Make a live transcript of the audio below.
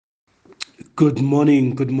Good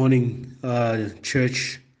morning,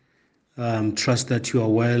 church. Trust that you are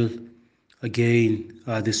well again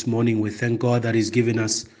this morning. We thank God that He's given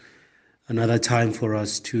us another time for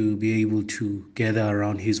us to be able to gather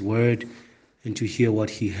around His Word and to hear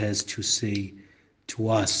what He has to say to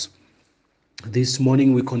us. This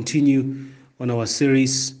morning we continue on our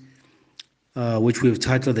series, which we've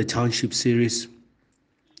titled the Township Series.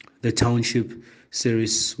 The Township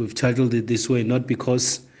Series. We've titled it this way not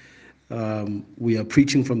because we are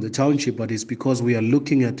preaching from the township, but it's because we are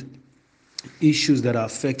looking at issues that are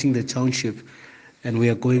affecting the township, and we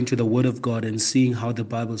are going to the Word of God and seeing how the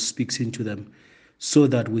Bible speaks into them, so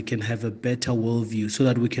that we can have a better worldview, so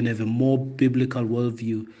that we can have a more biblical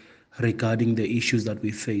worldview regarding the issues that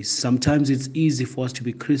we face. Sometimes it's easy for us to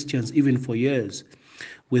be Christians, even for years,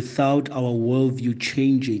 without our worldview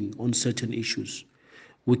changing on certain issues.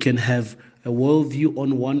 We can have a worldview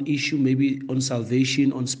on one issue, maybe on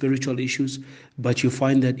salvation, on spiritual issues, but you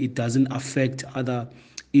find that it doesn't affect other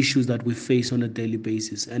issues that we face on a daily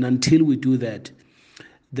basis. And until we do that,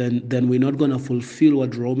 then we're not going to fulfill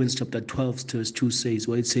what Romans chapter 12 verse 2 says,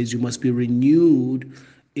 where it says you must be renewed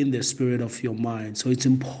in the spirit of your mind. So it's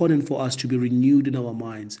important for us to be renewed in our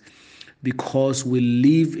minds, because we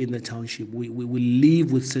live in the township. We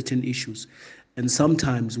live with certain issues. And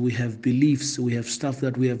sometimes we have beliefs, we have stuff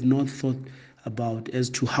that we have not thought about as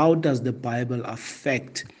to how does the Bible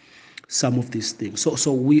affect some of these things.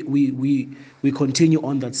 So we continue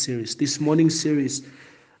on that series. This morning's series,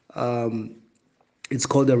 it's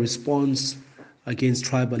called A Response Against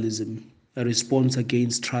Tribalism. A response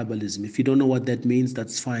against tribalism. If you don't know what that means,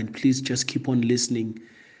 that's fine. Please just keep on listening.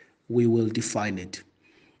 We will define it.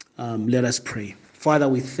 Let us pray. Father,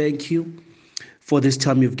 we thank you for this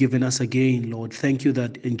time you've given us again, Lord. Thank you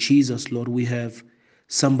that in Jesus, Lord, we have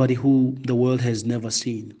somebody who the world has never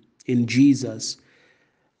seen. In Jesus,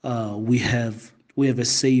 we have a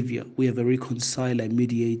Savior. We have a reconciler, a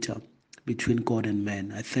mediator between God and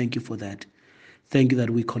man. I thank you for that. Thank you that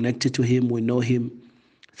we connected to Him. We know Him.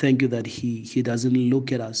 Thank you that He doesn't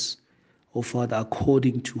look at us, oh Father,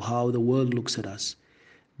 according to how the world looks at us.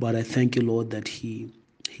 But I thank you, Lord, that He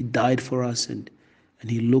died for us, and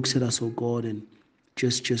He looks at us, oh God, and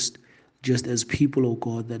just as people, oh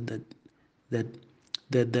God, that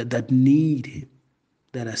need Him,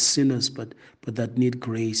 that are sinners, but that need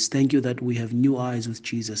grace. Thank you that we have new eyes with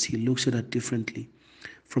Jesus. He looks at us differently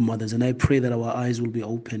from others, and I pray that our eyes will be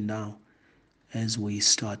open now as we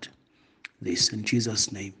start this. In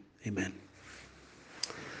Jesus' name, amen.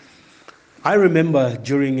 I remember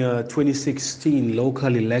during 2016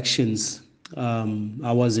 local elections,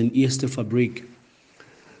 I was in Easter Fabric.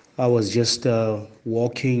 I was just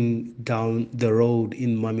walking down the road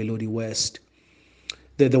in Mamelodi West.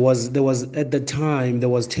 There was at the time there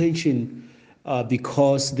was tension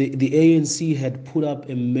because the ANC had put up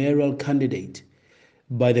a mayoral candidate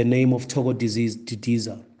by the name of Togo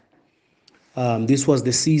Didiza. This was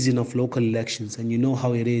the season of local elections, and you know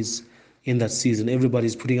how it is in that season.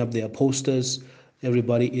 Everybody's putting up their posters.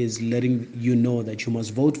 Everybody is letting you know that you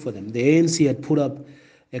must vote for them. The ANC had put up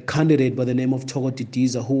a candidate by the name of Togo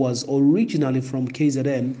Didiza, who was originally from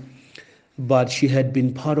KZN, but she had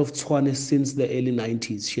been part of Tshwane since the early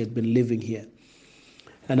 90s. She had been living here.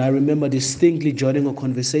 And I remember distinctly joining a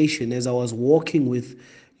conversation as I was walking with,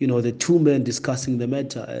 the two men discussing the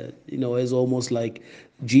matter, as almost like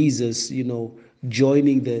Jesus,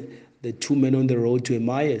 joining the two men on the road to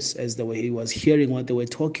Emmaus as he was hearing what they were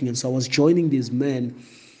talking. And so I was joining these men,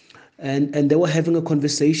 and they were having a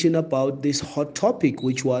conversation about this hot topic,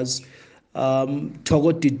 which was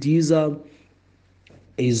Togo Didiza,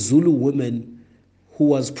 a Zulu woman who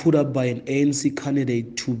was put up by an ANC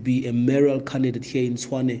candidate to be a mayoral candidate here in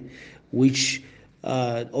Tshwane, which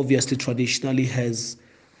obviously traditionally has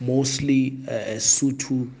mostly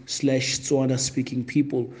Sotho/Tswana speaking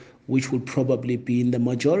people, which will probably be in the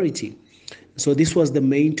majority. So this was the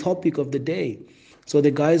main topic of the day. So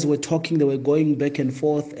the guys were talking, they were going back and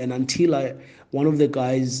forth, and until one of the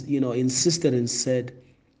guys, insisted and said,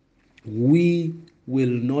 "We will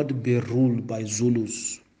not be ruled by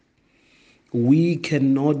Zulus. We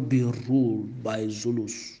cannot be ruled by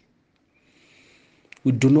Zulus.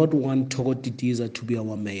 We do not want Togo Didiza to be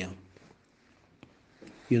our mayor."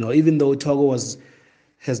 Even though Togo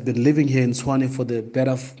has been living here in Tshwane for the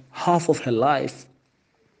better half of her life,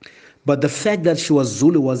 but the fact that she was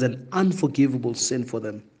Zulu was an unforgivable sin for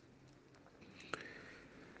them.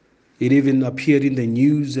 It even appeared in the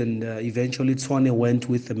news, and eventually Tshwane went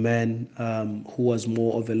with a man who was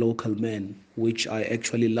more of a local man, which I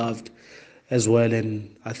actually loved as well. And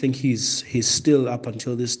I think he's still, up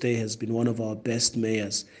until this day, has been one of our best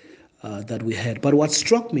mayors that we had. But what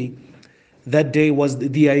struck me that day was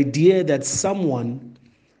the idea that someone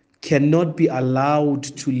cannot be allowed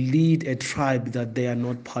to lead a tribe that they are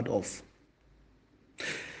not part of.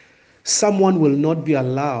 Someone will not be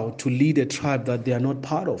allowed to lead a tribe that they are not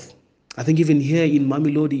part of. I think even here in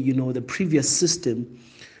Mamelodi, the previous system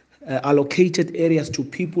allocated areas to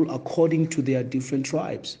people according to their different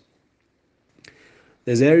tribes.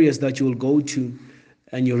 There's areas that you will go to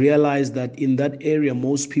and you realize that in that area,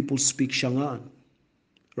 most people speak Shangaan,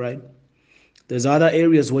 right? There's other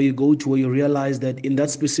areas where you go to where you realize that in that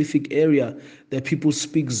specific area, that people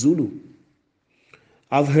speak Zulu.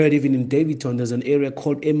 I've heard even in Davidton, there's an area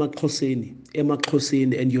called Emaxhoseni,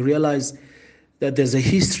 and you realize that there's a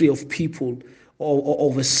history of people or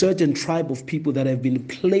of a certain tribe of people that have been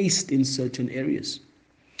placed in certain areas.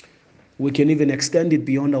 We can even extend it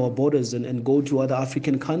beyond our borders and go to other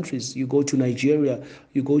African countries. You go to Nigeria,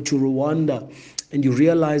 you go to Rwanda, and you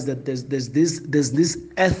realize that there's this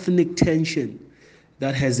ethnic tension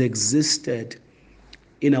that has existed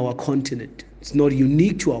in our continent. It's not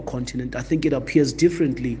unique to our continent. I think it appears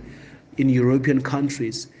differently in European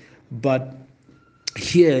countries, but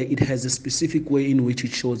here it has a specific way in which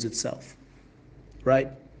it shows itself,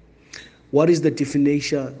 right? What is the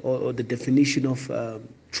definition or the definition of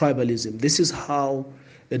tribalism? This is how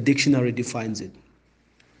the dictionary defines it.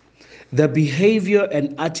 The behavior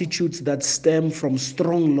and attitudes that stem from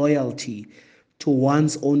strong loyalty to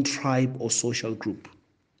one's own tribe or social group.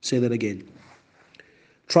 Say that again.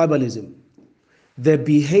 Tribalism. The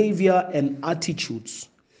behavior and attitudes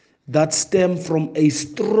that stem from a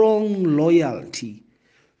strong loyalty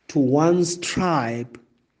to one's tribe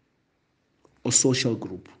or social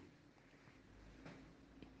group.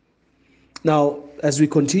 Now, as we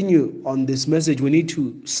continue on this message, we need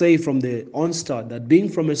to say from the onstart that being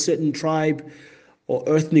from a certain tribe or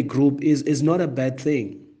ethnic group is not a bad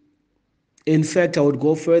thing. In fact, I would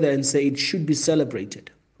go further and say it should be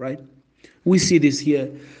celebrated, right? We see this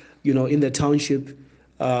here, in the township,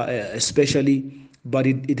 especially, but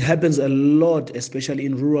it happens a lot, especially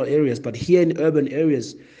in rural areas. But here in urban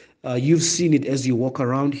areas, you've seen it as you walk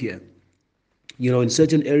around here. In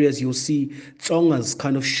certain areas, you'll see tsongas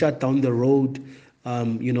kind of shut down the road,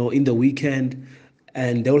 in the weekend,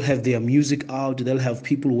 and they'll have their music out. They'll have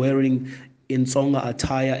people wearing in Tsonga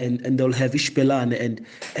attire, and they'll have ishbelane,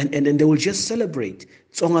 and they will just celebrate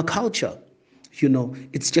Tsonga culture.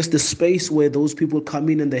 It's just a space where those people come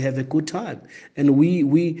in and they have a good time. And we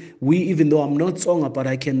even though I'm not Tsonga, but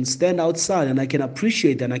I can stand outside and I can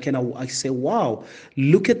appreciate, and I say, wow,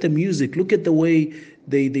 look at the music, look at the way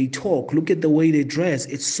they talk, look at the way they dress.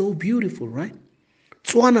 It's so beautiful, right?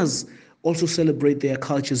 Tswanas also celebrate their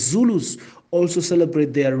culture. Zulus also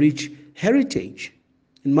celebrate their rich heritage.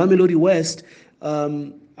 In Mamelodi West,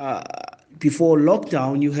 before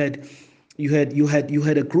lockdown, you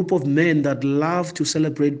had a group of men that love to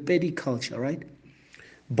celebrate Pedi culture, right?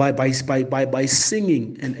 By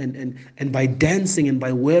singing and by dancing and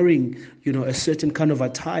by wearing, a certain kind of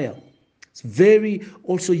attire. It's very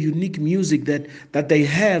also unique music that they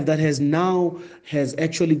have that has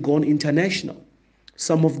actually gone international.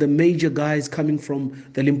 Some of the major guys coming from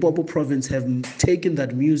the Limpopo province have taken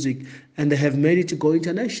that music and they have made it to go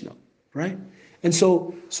international, right? And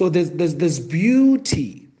so there's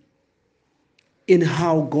beauty in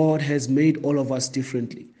how God has made all of us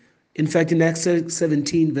differently. In fact, in Acts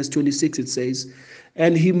 17, verse 26, it says,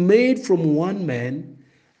 "And he made from one man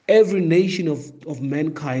every nation of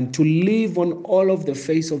mankind to live on all of the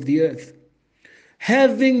face of the earth,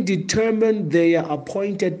 having determined their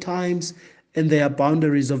appointed times and their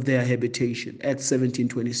boundaries of their habitation." Acts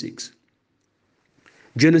 17:26.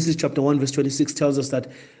 Genesis chapter 1, verse 26 tells us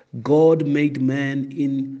that God made man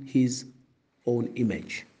in his own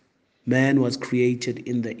image. Man was created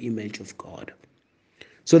in the image of God.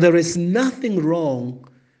 So there is nothing wrong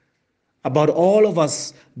about all of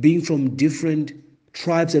us being from different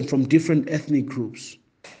tribes and from different ethnic groups.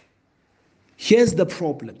 Here's the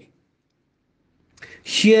problem.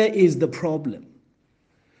 Here is the problem.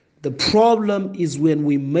 The problem is when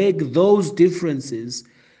we make those differences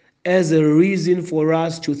as a reason for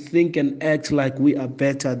us to think and act like we are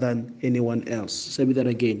better than anyone else. Say that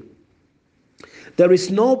again. There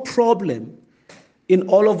is no problem in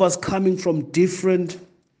all of us coming from different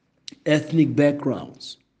ethnic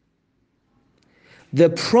backgrounds. The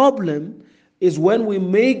problem is when we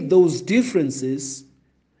make those differences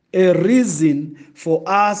a reason for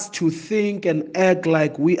us to think and act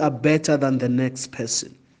like we are better than the next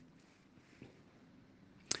person.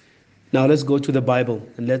 Now let's go to the Bible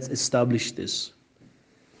and let's establish this.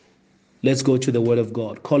 Let's go to the Word of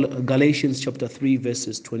God. Galatians chapter 3,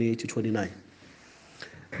 verses 28 to 29.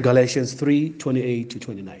 Galatians 3, 28 to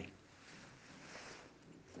 29.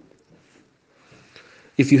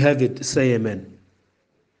 If you have it, say amen.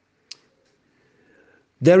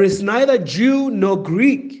 There is neither Jew nor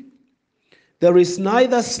Greek. There is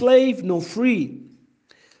neither slave nor free.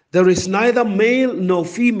 There is neither male nor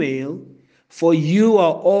female, for you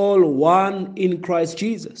are all one in Christ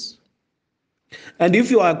Jesus. And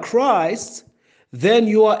if you are Christ, then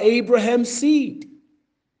you are Abraham's seed,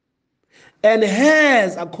 and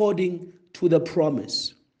heirs according to the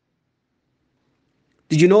promise.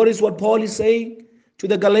 Did you notice what Paul is saying to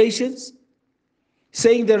the Galatians?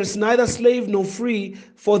 Saying there is neither slave nor free,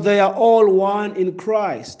 for they are all one in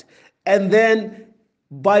Christ. And then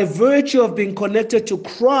by virtue of being connected to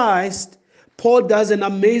Christ, Paul does an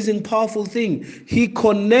amazing, powerful thing. He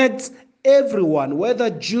connects everyone, whether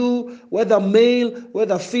Jew, whether male,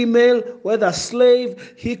 whether female, whether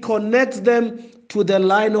slave. He connects them to the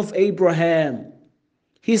line of Abraham.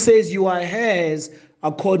 He says, you are heirs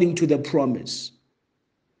according to the promise.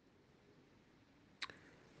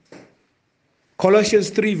 Colossians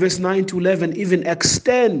 3 verse 9 to 11 even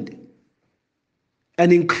extend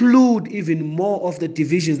and include even more of the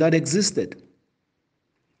divisions that existed.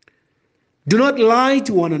 Do not lie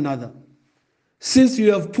to one another, since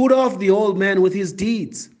you have put off the old man with his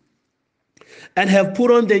deeds, and have put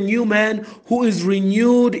on the new man, who is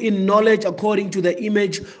renewed in knowledge according to the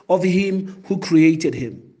image of him who created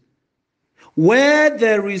him. Where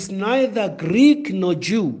there is neither Greek nor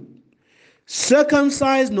Jew,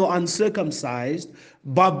 circumcised nor uncircumcised,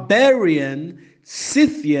 barbarian,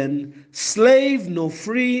 Scythian, slave nor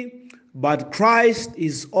free, but Christ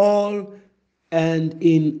is all and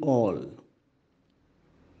in all.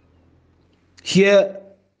 Here,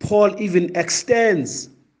 Paul even extends.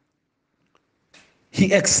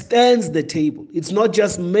 He extends the table. It's not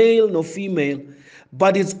just male nor female,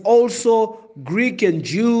 but it's also Greek and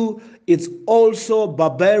Jew. It's also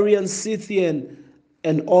barbarian, Scythian,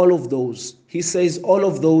 and all of those. He says all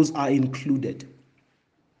of those are included.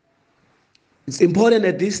 It's important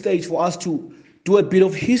at this stage for us to do a bit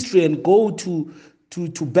of history and go to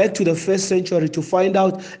back to the first century to find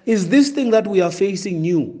out, is this thing that we are facing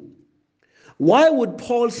new? Why would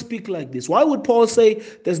Paul speak like this? Why would Paul say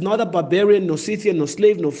there's not a barbarian, no Scythian, no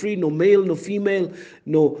slave, no free, no male, no female,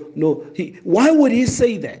 why would he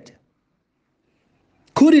say that?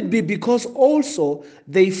 Could it be because also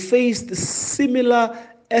they faced similar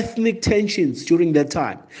ethnic tensions during that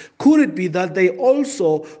time? Could it be that they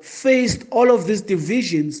also faced all of these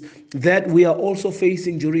divisions that we are also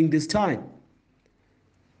facing during this time?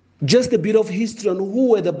 Just a bit of history on who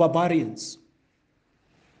were the barbarians.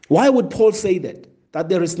 Why would Paul say that? That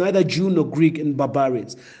there is neither Jew nor Greek in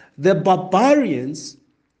barbarians. The barbarians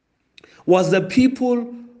was the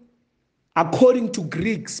people according to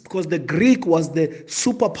Greeks, because the Greek was the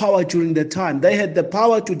superpower during the time. They had the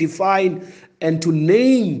power to define and to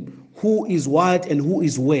name who is what and who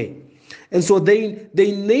is where. And so they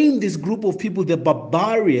named this group of people the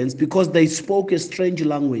barbarians because they spoke a strange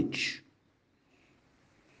language.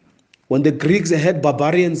 When the Greeks had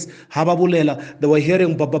barbarians, they were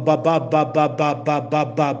hearing ba ba ba ba ba ba ba ba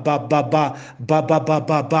ba ba ba ba ba ba ba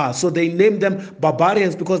ba ba. So they named them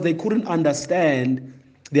barbarians because they couldn't understand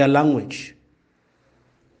their language.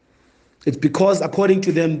 It's because, according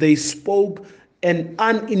to them, they spoke an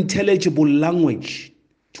unintelligible language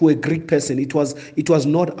to a Greek person. It was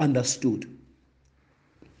not understood.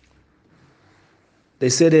 They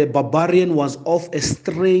said a barbarian was of a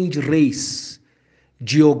strange race.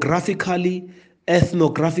 Geographically,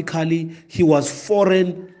 ethnographically, he was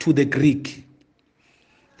foreign to the Greek.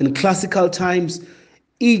 In classical times,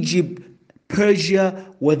 Egypt, Persia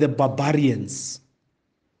were the barbarians.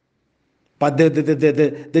 But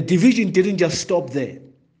the division didn't just stop there.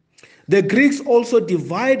 The Greeks also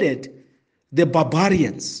divided the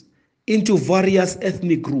barbarians into various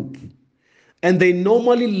ethnic groups, and they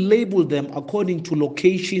normally labeled them according to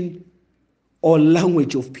location or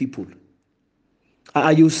language of people.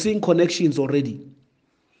 Are you seeing connections already?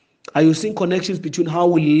 Are you seeing connections between how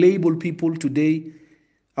we label people today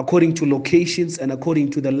according to locations and according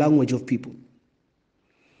to the language of people?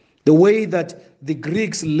 The way that the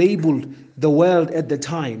Greeks labeled the world at the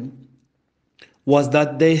time was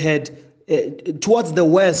that they had, towards the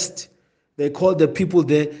west, they called the people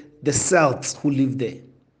the Celts who lived there.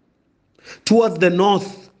 Towards the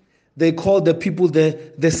north, they called the people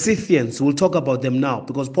the Scythians. We'll talk about them now,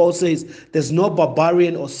 because Paul says there's no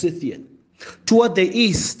barbarian or Scythian. Toward the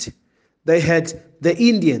east, they had the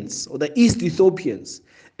Indians or the East Ethiopians.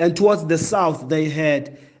 And towards the south, they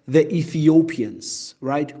had the Ethiopians,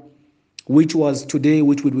 right? Which was today,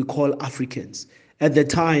 which we call Africans. At the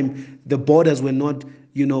time, the borders were not,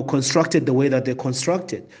 constructed the way that they're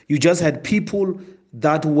constructed. You just had people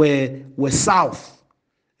that were south,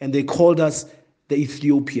 and they called us the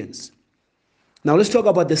Ethiopians. Now let's talk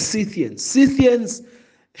about the Scythians. Scythians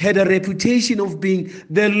had a reputation of being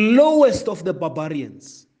the lowest of the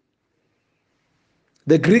barbarians.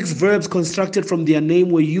 The Greek verbs constructed from their name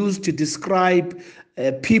were used to describe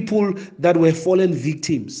people that were fallen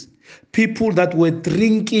victims, people that were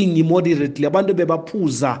drinking immoderately. Abantu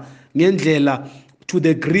bebaphuza ngendlela to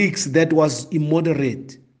the Greeks that was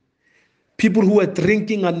immoderate. People who were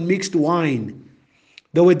drinking unmixed wine.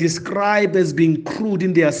 They were described as being crude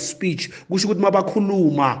in their speech. Right? The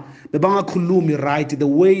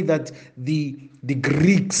way that the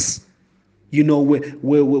Greeks,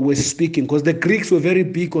 were speaking. Because the Greeks were very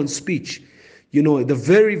big on speech. They're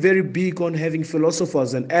very, very big on having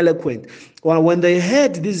philosophers and eloquent. Well, when they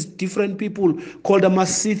had these different people called the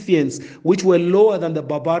Scythians, which were lower than the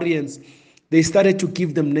barbarians, they started to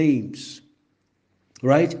give them names.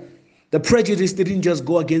 Right? The prejudice didn't just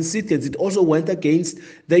go against Scythians, it also went against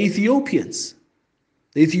the Ethiopians.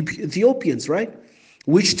 The Ethiopians, right?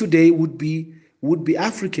 Which today would be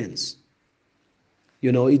Africans.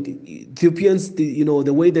 Ethiopians,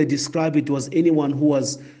 the way they describe it was anyone who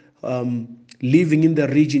was living in the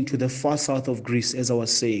region to the far south of Greece, as I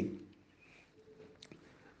was saying.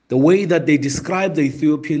 The way that they describe the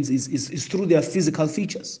Ethiopians is through their physical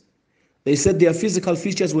features. They said their physical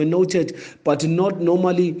features were noted, but not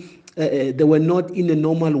normally. They were not in a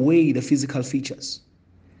normal way, the physical features.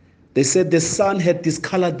 They said the sun had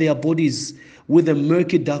discolored their bodies with a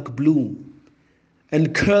murky dark blue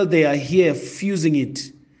and curled their hair, fusing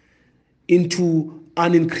it into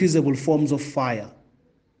unincreasable forms of fire.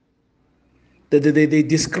 They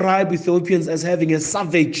describe Ethiopians as having a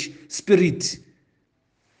savage spirit.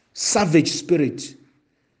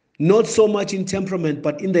 Not so much in temperament,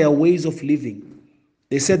 but in their ways of living.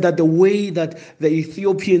 They said that the way that the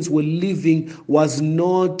Ethiopians were living was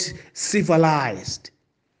not civilized.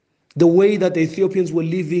 The way that the Ethiopians were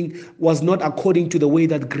living was not according to the way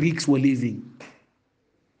that Greeks were living.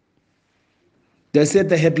 They said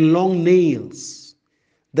they had long nails,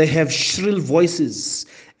 they have shrill voices,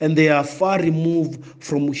 and they are far removed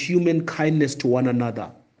from human kindness to one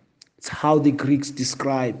another. It's how the Greeks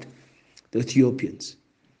described the Ethiopians.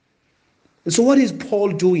 And so what is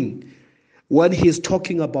Paul doing when he is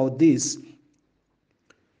talking about this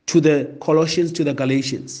to the Colossians, to the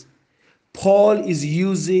Galatians? Paul is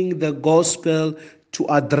using the gospel to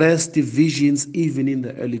address divisions even in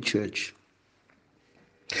the early church.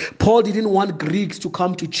 Paul didn't want Greeks to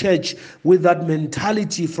come to church with that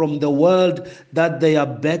mentality from the world that they are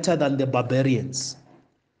better than the barbarians.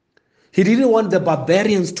 He didn't want the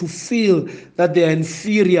barbarians to feel that they are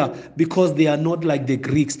inferior because they are not like the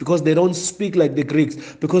Greeks, because they don't speak like the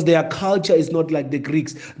Greeks, because their culture is not like the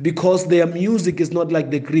Greeks, because their music is not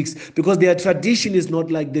like the Greeks, because their tradition is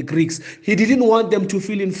not like the Greeks. He didn't want them to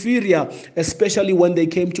feel inferior, especially when they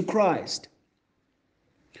came to Christ.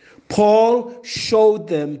 Paul showed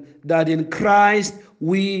them that in Christ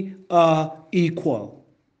we are equal.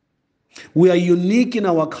 We are unique in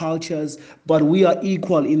our cultures, but we are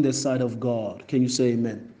equal in the sight of God. Can you say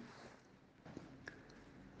amen?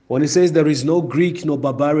 When he says there is no Greek, no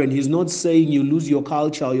barbarian, he's not saying you lose your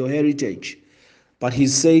culture or your heritage, but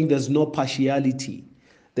he's saying there's no partiality.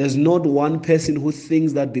 There's not one person who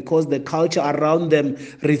thinks that because the culture around them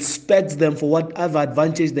respects them for whatever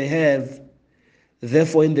advantage they have,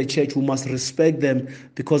 therefore in the church we must respect them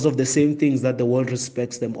because of the same things that the world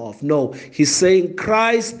respects them of. No, he's saying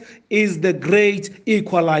Christ is the great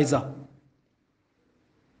equalizer.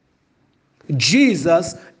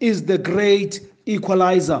 Jesus is the great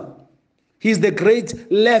equalizer. He's the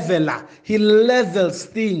great leveler. He levels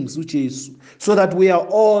things, which is so that we are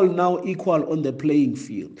all now equal on the playing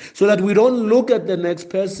field. So that we don't look at the next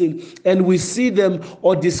person and we see them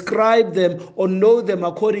or describe them or know them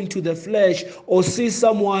according to the flesh, or see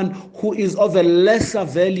someone who is of a lesser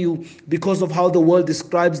value because of how the world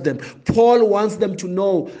describes them. Paul wants them to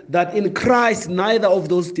know that in Christ neither of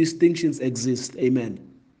those distinctions exist. Amen.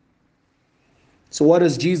 So what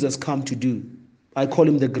does Jesus come to do? I call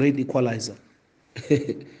him the great equalizer.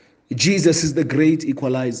 Jesus is the great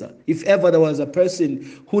equalizer. If ever there was a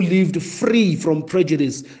person who lived free from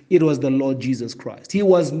prejudice, it was the Lord Jesus Christ. He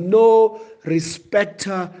was no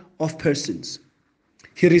respecter of persons.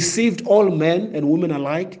 He received all men and women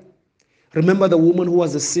alike. Remember the woman who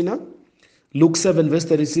was a sinner? Luke 7 verse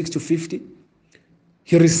 36 to 50.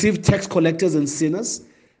 He received tax collectors and sinners.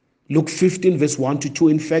 Luke 15 verse 1 to 2.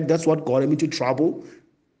 In fact, that's what got him into trouble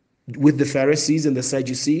with the Pharisees and the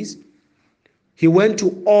Sadducees. He went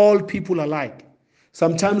to all people alike,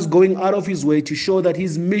 sometimes going out of his way to show that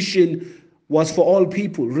his mission was for all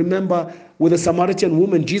people. Remember, with the Samaritan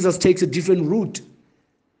woman, Jesus takes a different route.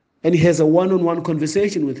 and he has a one-on-one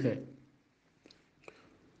conversation with her.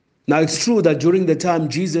 Now, it's true that during the time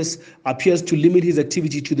Jesus appears to limit his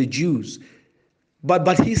activity to the Jews, but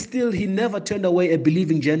he never turned away a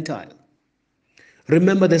believing Gentile.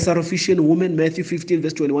 Remember the Syrophoenician woman, Matthew 15,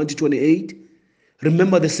 verse 21 to 28.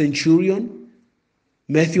 Remember the centurion,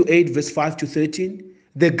 Matthew 8, verse 5 to 13.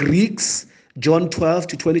 The Greeks, John 12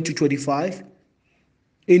 to 20 to 25.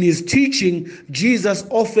 In his teaching, Jesus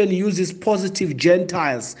often uses positive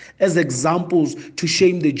Gentiles as examples to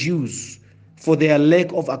shame the Jews for their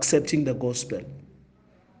lack of accepting the gospel.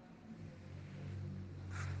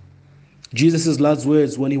 Jesus' last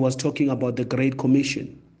words when he was talking about the Great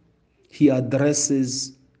Commission, he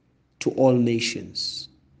addresses to all nations.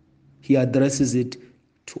 He addresses it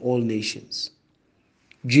to all nations.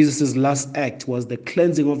 Jesus' last act was the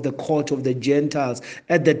cleansing of the court of the Gentiles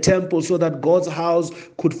at the temple so that God's house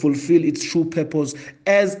could fulfill its true purpose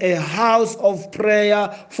as a house of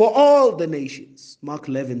prayer for all the nations. Mark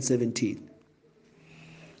 11:17.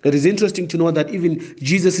 It is interesting to know that even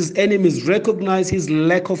Jesus' enemies recognize his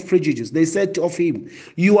lack of prejudice. They said of him,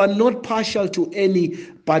 "You are not partial to any,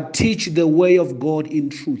 but teach the way of God in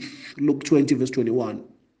truth." Luke 20, verse 21.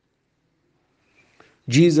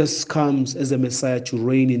 Jesus comes as a Messiah to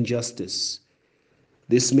reign in justice.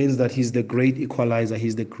 This means that he's the great equalizer,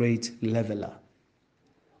 he's the great leveler.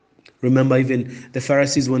 Remember even the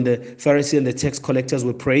Pharisees, when the Pharisee and the tax collectors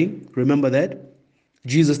were praying, remember that?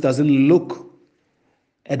 Jesus doesn't look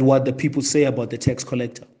at what the people say about the tax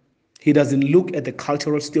collector. He doesn't look at the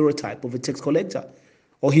cultural stereotype of a tax collector.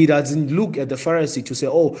 Or he doesn't look at the Pharisee to say,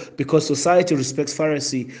 oh, because society respects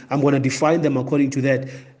Pharisee, I'm going to define them according to that.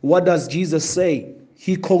 What does Jesus say?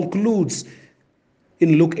 He concludes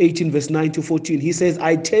in Luke 18, verse 9 to 14. He says,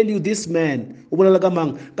 I tell you, this man,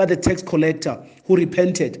 the tax collector who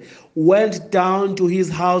repented, went down to his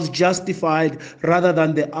house justified rather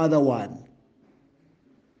than the other one.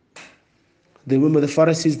 Remember, the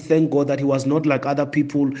Pharisees thank God that he was not like other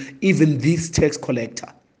people, even this tax collector.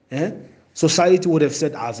 Society would have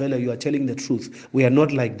said, Vele, you are telling the truth. We are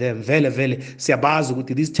not like them. Vele,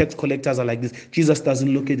 these tax collectors are like this. Jesus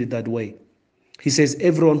doesn't look at it that way. He says,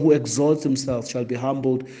 everyone who exalts himself shall be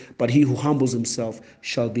humbled, but he who humbles himself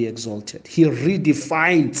shall be exalted. He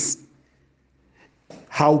redefines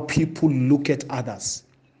how people look at others.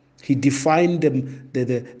 He defined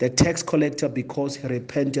the tax collector because he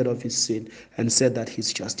repented of his sin and said that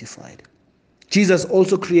he's justified. Jesus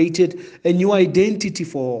also created a new identity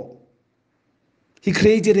for all. He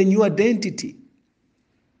created a new identity.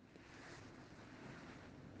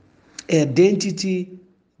 An identity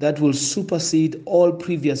that will supersede all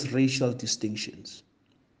previous racial distinctions.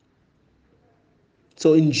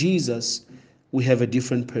 So in Jesus, we have a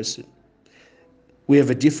different person. We have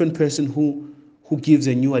a different person who gives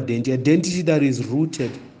a new identity that is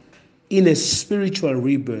rooted in a spiritual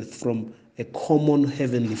rebirth from a common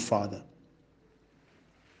heavenly Father.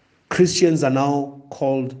 Christians are now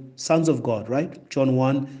called sons of God, right? John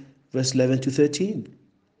 1, verse 11 to 13.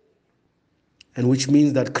 And which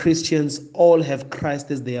means that Christians all have Christ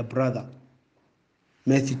as their brother.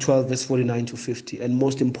 Matthew 12, verse 49 to 50. And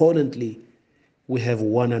most importantly, we have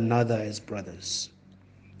one another as brothers.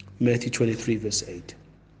 Matthew 23, verse 8.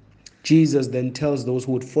 Jesus then tells those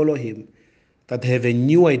who would follow him that they have a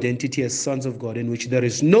new identity as sons of God in which there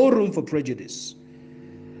is no room for prejudice.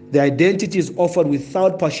 The identity is offered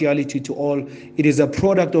without partiality to all. It is a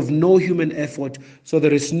product of no human effort, so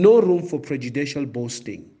there is no room for prejudicial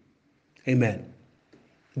boasting. Amen.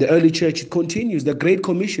 The early church, it continues, the Great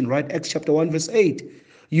Commission, right? Acts chapter 1, verse 8.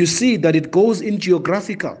 You see that it goes in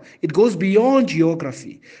geographical. It goes beyond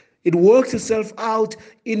geography. It works itself out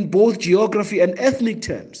in both geography and ethnic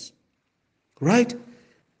terms. Right?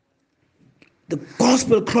 The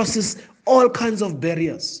gospel crosses all kinds of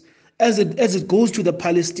barriers. As it goes to the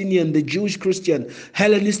Palestinian, the Jewish Christian,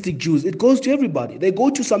 Hellenistic Jews, it goes to everybody. They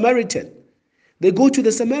go to Samaritan. They go to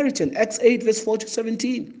the Samaritan, Acts 8, verse 4 to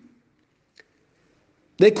 17.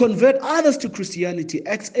 They convert others to Christianity,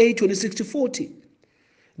 Acts 8, 26 to 40.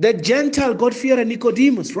 The Gentile God-fearer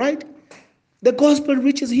Nicodemus, right? The gospel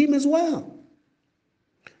reaches him as well.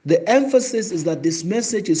 The emphasis is that this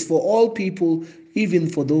message is for all people, even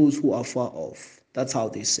for those who are far off. That's how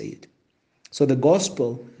they say it. So the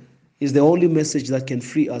gospel is the only message that can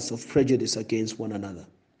free us of prejudice against one another.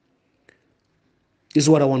 This is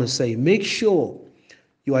what I want to say. Make sure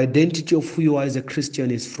your identity of who you are as a Christian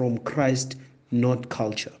is from Christ, not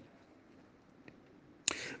culture.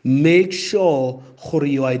 Make sure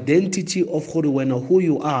your identity of who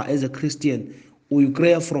you are as a Christian will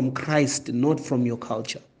grow from Christ, not from your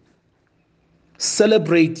culture.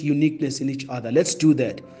 Celebrate uniqueness in each other. Let's do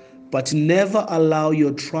that. but never allow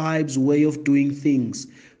your tribe's way of doing things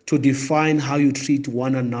to define how you treat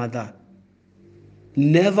one another.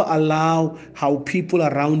 Never allow how people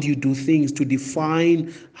around you do things to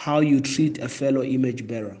define how you treat a fellow image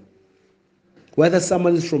bearer. Whether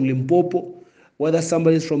somebody is from Limpopo, whether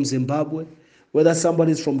somebody is from Zimbabwe, whether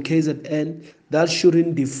somebody is from KZN, that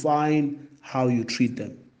shouldn't define how you treat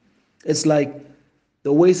them. It's like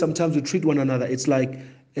the way sometimes we treat one another. It's like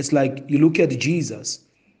you look at Jesus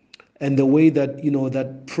and the way that,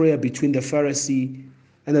 that prayer between the Pharisee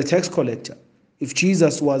and the tax collector. If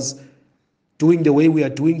Jesus was doing the way we are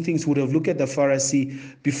doing things, would have looked at the Pharisee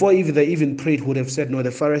before they even prayed, would have said, no, the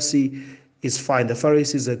Pharisee is fine. The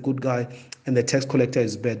Pharisee is a good guy and the tax collector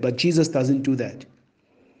is bad. But Jesus doesn't do that.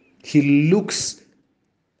 He looks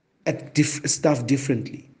at stuff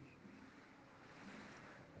differently.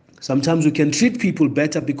 Sometimes we can treat people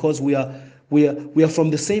better because we are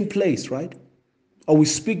from the same place, right? Or we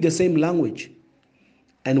speak the same language,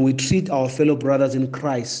 and we treat our fellow brothers in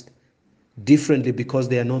Christ differently because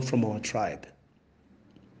they are not from our tribe.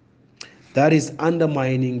 That is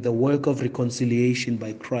undermining the work of reconciliation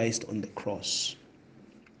by Christ on the cross.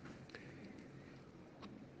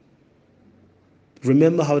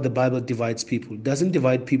 Remember how the Bible divides people. It doesn't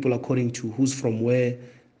divide people according to who's from where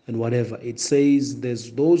and whatever. It says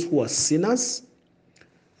there's those who are sinners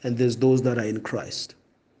and there's those that are in Christ.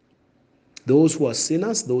 Those who are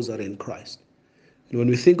sinners, those are in Christ. And when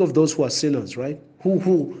we think of those who are sinners, right?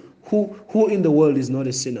 Who in the world is not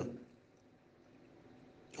a sinner?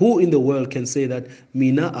 Who in the world can say that,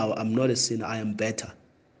 Mina, I'm not a sinner, I am better?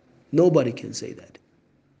 Nobody can say that.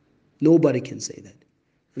 Nobody can say that.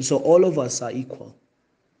 And so all of us are equal.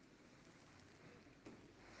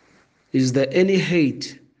 Is there any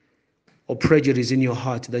hate or prejudice in your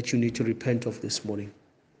heart that you need to repent of this morning?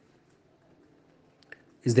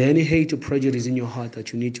 Is there any hate or prejudice in your heart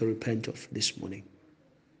that you need to repent of this morning?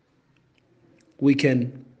 We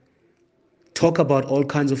can talk about all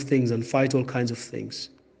kinds of things and fight all kinds of things.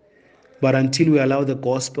 But until we allow the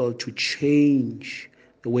gospel to change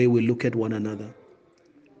the way we look at one another,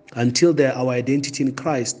 until our identity in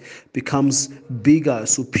Christ becomes bigger,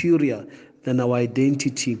 superior than our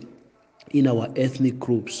identity in our ethnic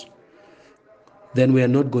groups, then we are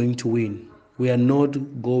not going to win. We are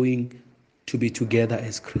not going to be together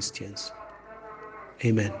as Christians.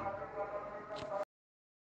 Amen.